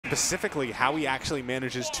specifically how he actually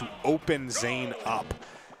manages to open Zane up.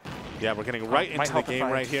 Yeah, we're getting right into the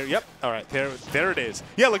game right here. Yep. All right, there it is.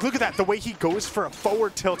 Yeah, look at that. The way he goes for a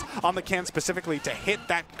forward tilt on the can specifically to hit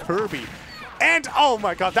that Kirby. And, oh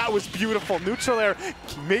my god, that was beautiful. Neutral air,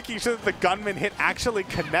 making sure that the gunman hit actually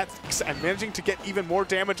connects and managing to get even more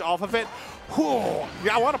damage off of it. Whew.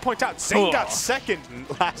 Yeah, I want to point out, Zane got second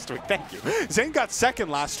last week. Thank you. Zane got second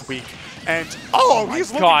last week. And,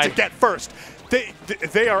 he's looking to get first.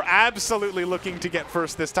 They are absolutely looking to get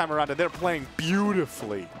first this time around, and they're playing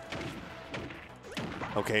beautifully.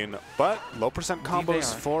 Okay, but low percent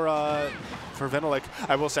combos for Vinylic.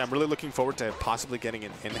 I will say I'm really looking forward to possibly getting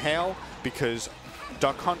an inhale because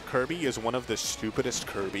Duck Hunt Kirby is one of the stupidest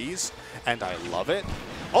Kirbys, and I love it.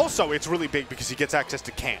 Also, it's really big because he gets access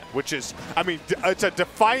to can, which is, I mean, it's a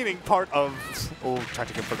defining part of, trying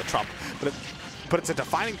to get for the Trump, but it's a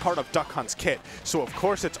defining part of Duck Hunt's kit. So of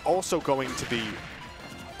course it's also going to be,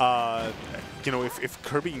 you know, if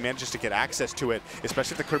Kirby manages to get access to it,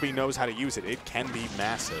 especially if the Kirby knows how to use it, it can be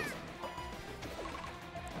massive.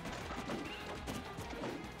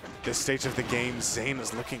 This stage of the game, Zane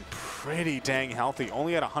is looking pretty dang healthy,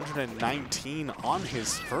 only at 119 on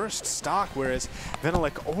his first stock, whereas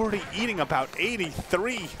Vinylic already eating about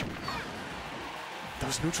 83.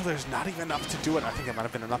 Those neutral airs not even enough to do it. I think it might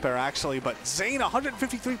have been an up air actually, but Zane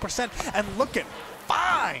 153% and looking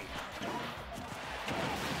fine.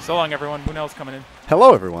 So long, everyone. Munel's coming in.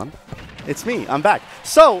 Hello, everyone. It's me. I'm back.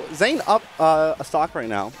 So Zane up a stock right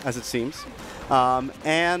now, as it seems,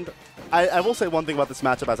 and I will say one thing about this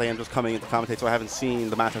matchup as I am just coming into commentate, so I haven't seen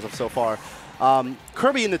the matchups of so far.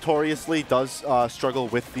 Kirby notoriously does struggle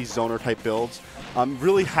with these zoner type builds.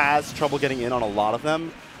 Really has trouble getting in on a lot of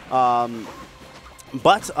them.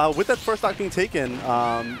 But with that first stock being taken,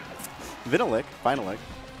 Vinylic,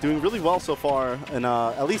 doing really well so far, and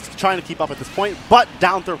at least trying to keep up at this point. But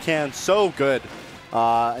down throw can so good,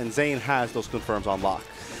 and Zane has those confirms on lock.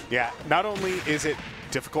 Yeah, not only is it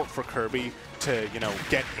difficult for Kirby to, you know,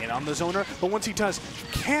 get in on the zoner, but once he does,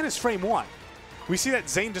 can is frame one. We see that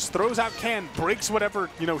Zane just throws out can, breaks whatever,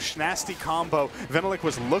 you know, nasty combo Vinylic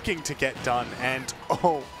was looking to get done, and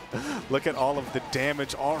look at all of the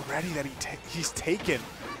damage already that he's taken.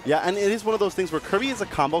 Yeah, and it is one of those things where Kirby is a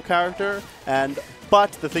combo character,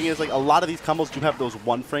 but the thing is, like, a lot of these combos do have those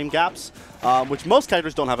one-frame gaps, which most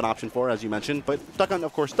characters don't have an option for, as you mentioned, but Duck Hunt,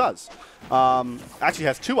 of course, does. Actually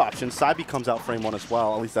has two options. Saibi comes out frame one as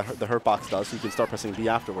well, at least the hurt box does, so you can start pressing B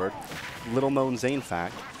afterward. Little-known Zane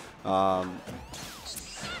fact. But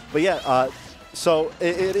yeah, so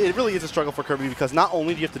it really is a struggle for Kirby because not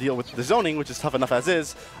only do you have to deal with the zoning, which is tough enough as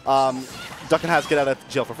is, Duck Hunt has get out of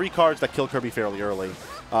jail for free cards that kill Kirby fairly early,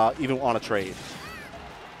 even on a trade.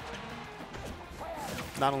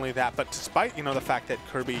 Not only that, but despite, you know, the fact that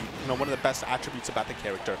Kirby, you know, one of the best attributes about the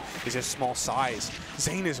character is his small size,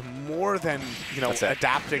 Zane is more than, you know,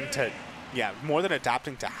 adapting to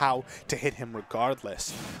how to hit him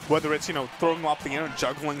regardless. Whether it's, you know, throwing him off the air and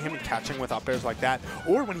juggling him and catching with up airs like that,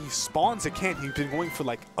 or when he spawns a can, he's been going for,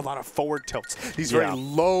 like, a lot of forward tilts. These very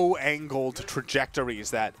low-angled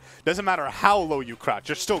trajectories that doesn't matter how low you crouch,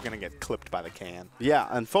 you're still going to get clipped by the can. Yeah,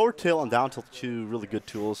 and forward tilt and down tilt, two really good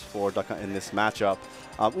tools for Duck Hunt in this matchup.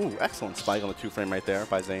 Excellent spike on the two-frame right there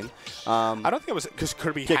by Zane. I don't think it was because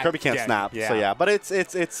Kirby Kirby can't snap, so yeah. But it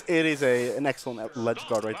is an excellent ledge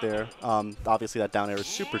guard right there. Obviously, that down air is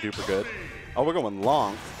super duper good. Oh, we're going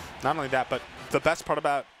long. Not only that, but the best part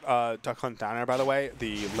about Duck Hunt down air, by the way,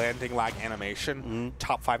 the landing lag animation,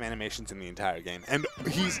 top 5 animations in the entire game, and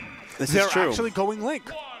they're actually going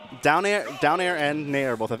Link. Down air, and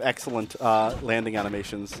nair both have excellent landing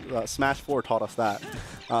animations. Smash 4 taught us that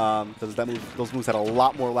because those moves had a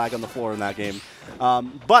lot more lag on the floor in that game. Yeah,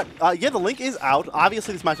 the Link is out.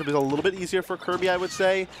 Obviously, this matchup is a little bit easier for Kirby, I would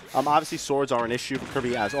say. Obviously, swords are an issue for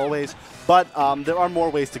Kirby as always, but there are more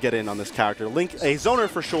ways to get in on this character. Link, a zoner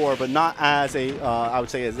for sure, but not as I would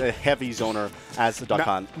say, as a heavy zoner as the Duck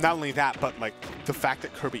Hunt. Not only that, but like the fact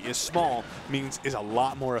that Kirby is small is a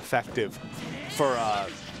lot more effective for.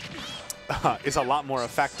 Is a lot more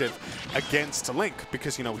effective against Link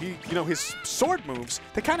because, you know, his sword moves,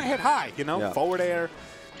 they kind of hit high, you know, forward air,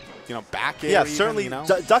 you know, back air. Yeah, even, certainly. You know?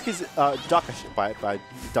 Duck is by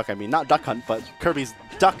Duck I mean not Duck Hunt, but Kirby's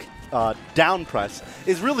Duck down press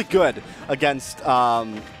is really good against.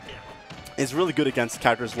 Is really good against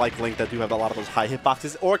characters like Link that do have a lot of those high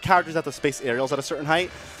hitboxes, or characters that the space aerials at a certain height,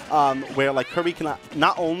 where like Kirby can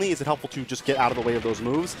not only is it helpful to just get out of the way of those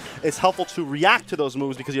moves, it's helpful to react to those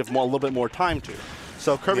moves because you have a little bit more time to.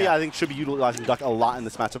 So Kirby, I think, should be utilizing Duck a lot in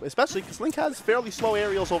this matchup, especially because Link has fairly slow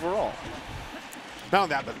aerials overall. Not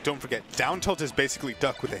only that, but don't forget, down tilt is basically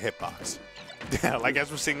Duck with a hitbox. Yeah, like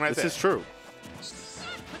as we're seeing right there. This is true.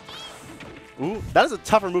 Ooh, that is a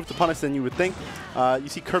tougher move to punish than you would think. You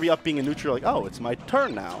see Kirby up being a neutral, like, oh, it's my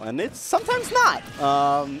turn now. And it's sometimes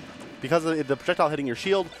not. Because of the projectile hitting your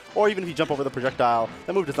shield, or even if you jump over the projectile,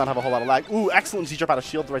 that move does not have a whole lot of lag. Ooh, excellent Z-jump out of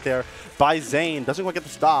shield right there by Zane. Doesn't quite get the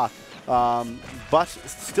stock, but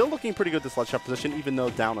still looking pretty good this ledge trap position, even though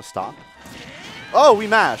down a stock. Oh, we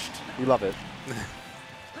mashed. We love it.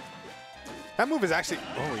 That move is actually...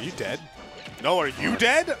 Oh, are you dead? No, are you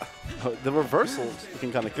dead? The reversal's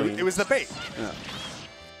looking kind of clean. It was the bait. Yeah.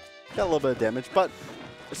 Got a little bit of damage, but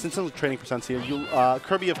since some training percents here,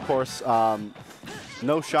 Kirby, of course,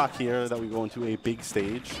 no shock here that we go into a big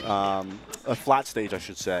stage, a flat stage, I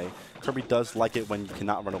should say. Kirby does like it when you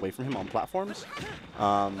cannot run away from him on platforms.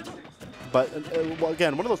 But well,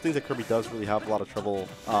 again, one of those things that Kirby does really have a lot of trouble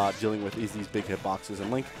dealing with is these big hitboxes,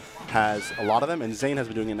 and Link has a lot of them, and Zane has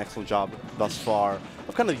been doing an excellent job thus far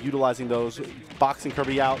of kind of utilizing those, boxing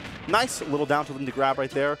Kirby out. Nice little down to the grab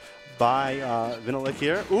right there by Vinylic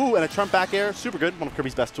here. Ooh, and a Trump back air, super good. One of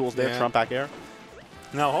Kirby's best tools there, Trump back air.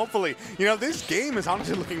 Now, hopefully, you know, this game is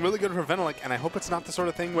honestly looking really good for Vinylic, and I hope it's not the sort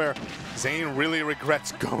of thing where Zane really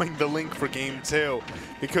regrets going the Link for game 2.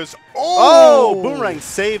 Because, oh! Boomerang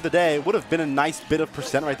saved the day. Would have been a nice bit of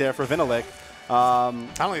percent right there for Vinylic.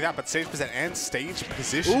 Not only that, but stage percent and stage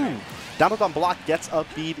position. Ooh, down on block gets up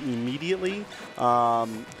beat immediately.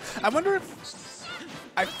 I wonder if...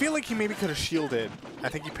 I feel like he maybe could have shielded. I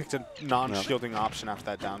think he picked a non-shielding option after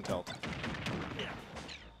that down tilt.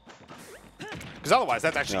 Because otherwise,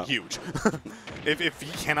 that's actually huge. if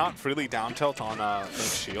he cannot freely down tilt on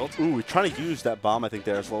Link's shield. Ooh, we're trying to use that bomb, I think,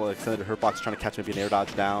 there as well. Extended hurtbox, trying to catch maybe an air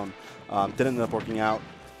dodge down. Didn't end up working out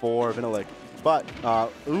for Vinylic. But,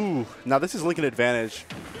 ooh, now this is Link an advantage.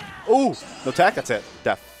 Ooh, no tech, that's it.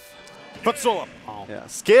 Death. Footstool. Oh. Yeah,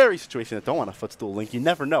 scary situation. I don't want to footstool Link. You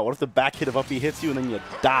never know. What if the back hit of up B hits you and then you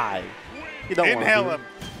die? You don't want to. Inhale him.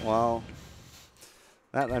 Well,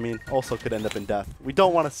 that, I mean, also could end up in death. We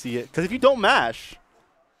don't want to see it. Because if you don't mash,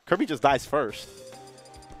 Kirby just dies first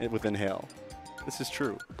with Inhale. This is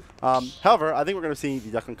true. However, I think we're going to see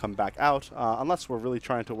the Duck Hunt come back out, unless we're really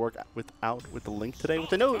trying to work with the Link today,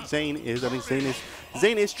 which I know Zane is. I think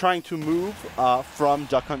Zane is trying to move from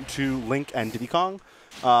Duck Hunt to Link and Diddy Kong.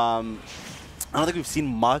 I don't think we've seen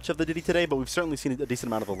much of the Diddy today, but we've certainly seen a decent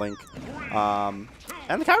amount of the Link.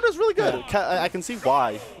 And the character is really good. I can see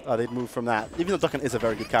why they'd move from that. Even though Duck Hunt is a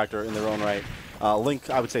very good character in their own right, Link,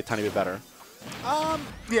 I would say, a tiny bit better.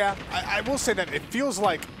 Yeah, I will say that it feels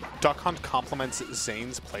like Duck Hunt complements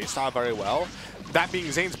Zane's playstyle very well. That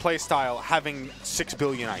being Zane's playstyle having 6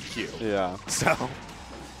 billion IQ. Yeah. So.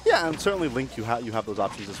 Yeah, and certainly Link, you have those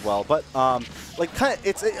options as well. But like, kind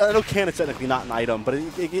of, I know Can is technically not an item, but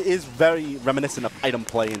it is very reminiscent of item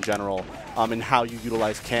play in general, in how you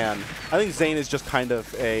utilize Can. I think Zane is just kind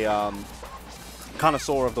of a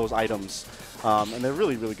connoisseur of those items, and they're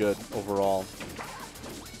really, really good overall.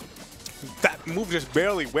 That move just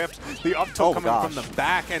barely whipped. The up tilt coming from the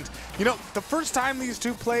back. And, you know, the first time these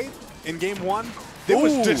two played in game 1, it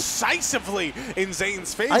was decisively in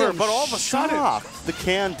Zane's favor, but all of a sudden... the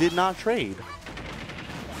Can did not trade.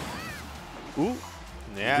 Ooh.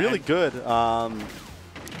 Yeah. Really good. Oh!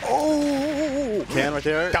 Can right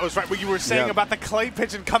there. That was right what you were saying about the clay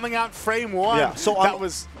pigeon coming out frame 1. Yeah, so that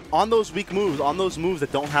was... On those weak moves, on those moves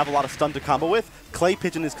that don't have a lot of stun to combo with, Clay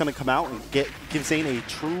Pigeon is going to come out and give Zane a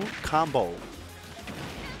true combo. All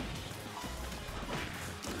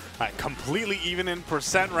right, completely even in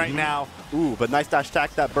percent right now. Ooh, but nice dash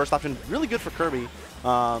attack. That burst option, really good for Kirby.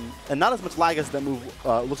 And not as much lag as that move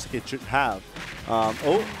looks like it should have.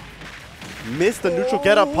 Oh, missed the neutral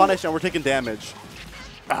get up punish, and we're taking damage.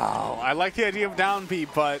 Oh, I like the idea of down B,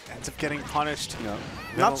 but ends up getting punished. No.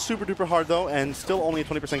 Not super duper hard though, and still only a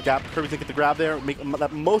 20% gap. Kirby didn't get the grab there, make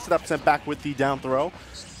most of that percent back with the down throw.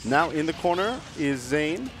 Now in the corner is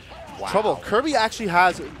Zane. Wow. Trouble. Kirby actually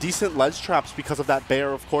has decent ledge traps because of that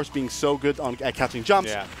bear, of course, being so good at catching jumps.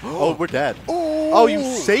 Yeah. Oh, we're dead. Oh, you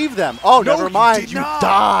saved them. Oh, no, never mind. You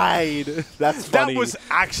died. That's funny. That was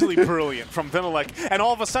actually brilliant from Vinylic. And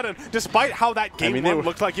all of a sudden, despite how that game one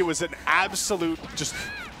looked like it was an absolute just...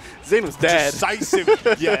 Zane was dead. Decisive.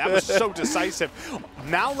 Yeah, that was so decisive.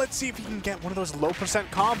 Now let's see if he can get one of those low percent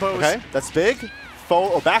combos. Okay, that's big.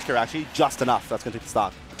 Back air, actually, just enough. That's going to take the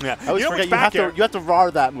stock. Yeah. I always forget you have to RAR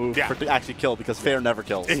that move to actually kill, because fair never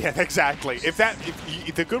kills. Yeah, exactly.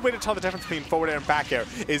 The good way to tell the difference between forward air and back air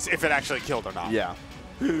is if it actually killed or not. Yeah.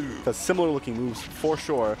 Because similar looking moves for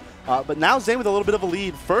sure. But now Zane with a little bit of a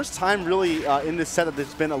lead. First time really in this set that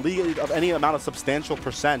there's been a lead of any amount of substantial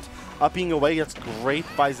percent. Up being away, that's great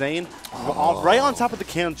by Zane. Right on top of the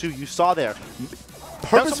can too, you saw there.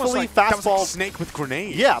 purposefully fastball. Like Snake with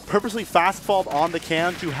grenade. Yeah, purposely fastball on the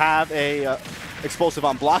can to have a explosive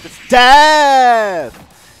on block. It's death.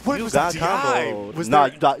 What you was got that combo. DI? No,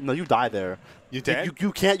 you die. No, you die there. You dead?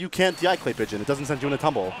 You can't DI Clay Pigeon. It doesn't send you in a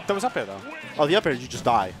tumble. That was up air though. Oh, the up air, you just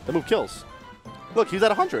die. The move kills. Look, he's at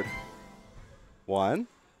 100. 1.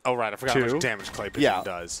 Oh right, I forgot how much damage Clay Pigeon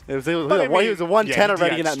does. It was a 110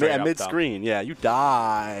 already at mid screen. Yeah, you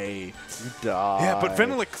die. You die. Yeah, but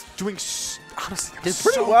Vinylic doing honestly did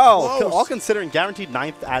pretty well. All considering guaranteed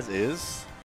 9th as is.